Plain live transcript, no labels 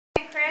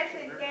Chris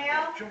and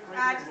Gail,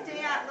 just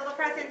doing a little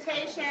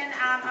presentation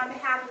on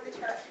behalf of the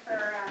church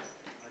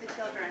for the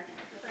children.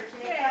 For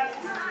Jacob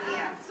and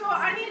Liam. So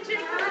I need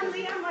Jacob and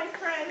Liam, my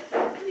friends,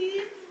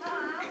 please.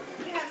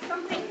 We have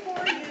something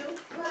for you.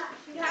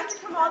 You have to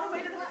come all the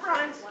way to the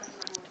front.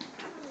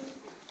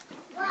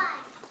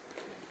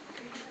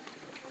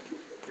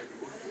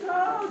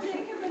 So,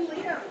 Jacob and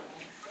Liam,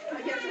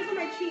 I guess these are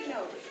my cheat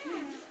notes.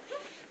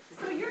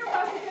 So you're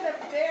about to get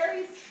a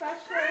very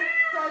special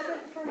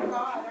present from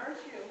God, aren't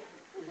you?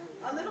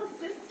 A little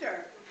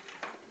sister.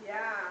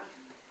 Yeah.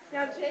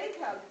 Now,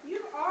 Jacob,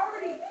 you've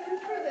already been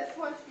through this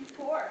once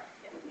before.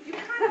 You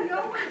kind of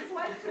know what it's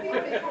like to be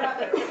a big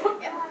brother.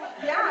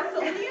 Yeah,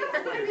 so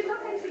Liam's going to be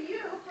looking to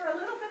you for a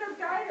little bit of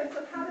guidance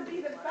on how to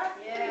be the best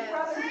big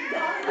brother you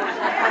possibly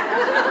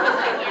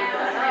can.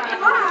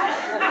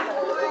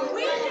 But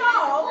we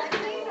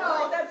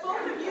know that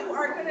both of you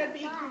are going to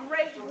be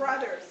great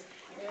brothers.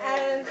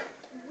 And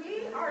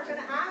we are going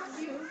to ask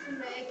you to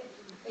make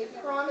a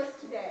promise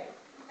today.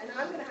 And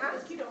I'm going to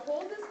ask you to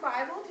hold this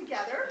Bible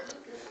together.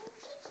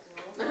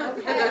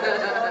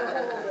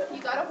 Okay.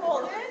 You got to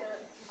hold it.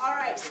 All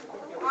right.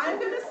 I'm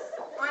going to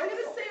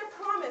say a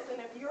promise, and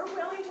if you're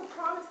willing to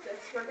promise this,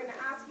 we're going to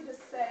ask you to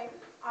say,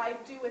 I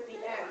do at the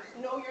end.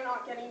 No, you're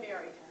not getting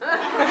married. Okay.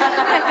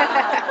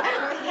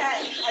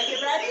 Are you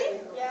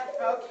ready? Yeah.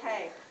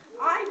 Okay.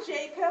 I,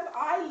 Jacob,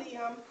 I,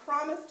 Liam,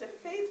 promise to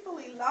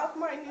faithfully love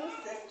my new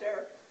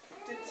sister,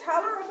 to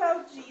tell her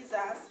about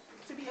Jesus,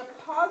 to be a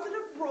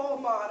positive role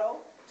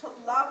model, to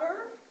love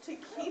her, to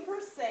keep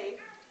her safe,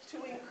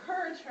 to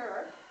encourage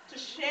her, to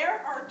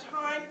share our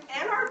time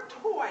and our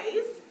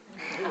toys,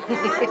 and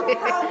to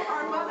help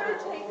our mother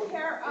take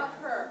care of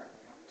her.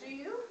 Do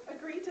you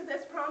agree to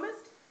this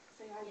promise?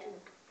 Say I do.